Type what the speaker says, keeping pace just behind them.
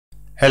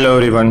Hello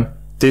everyone,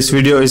 this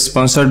video is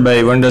sponsored by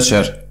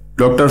Wondershare.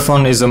 Dr.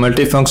 Phone is a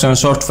multifunction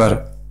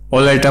software.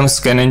 All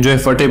items can enjoy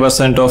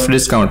 40% off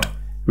discount.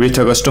 With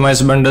a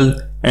customized bundle,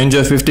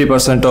 enjoy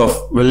 50%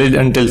 off, valid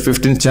until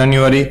 15th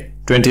January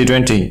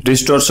 2020.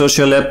 Restore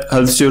Social app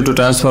helps you to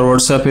transfer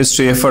WhatsApp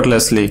history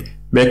effortlessly,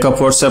 backup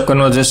WhatsApp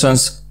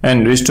conversations,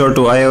 and restore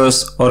to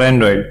iOS or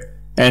Android.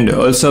 And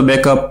also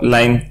backup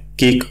Line,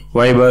 Kik,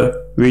 Viber,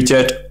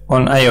 WeChat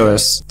on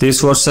iOS.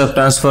 This WhatsApp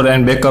transfer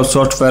and backup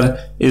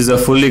software is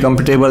fully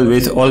compatible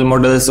with all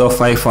models of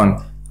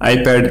iPhone,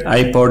 iPad,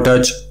 iPod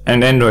Touch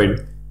and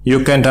Android.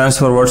 You can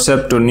transfer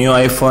WhatsApp to new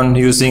iPhone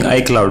using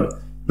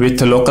iCloud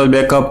with local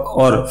backup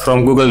or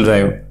from Google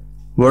Drive.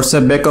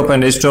 WhatsApp backup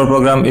and restore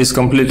program is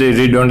completely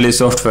read-only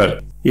software.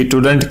 It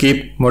wouldn't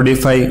keep,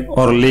 modify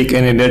or leak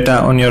any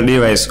data on your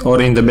device or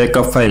in the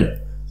backup file.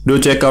 Do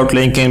check out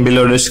link in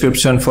below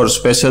description for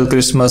special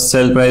Christmas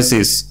sale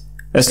prices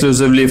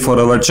exclusively for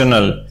our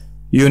channel.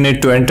 You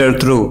need to enter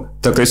through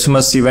the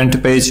Christmas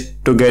event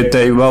page to get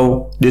the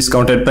above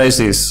discounted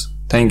prices.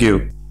 Thank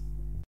you.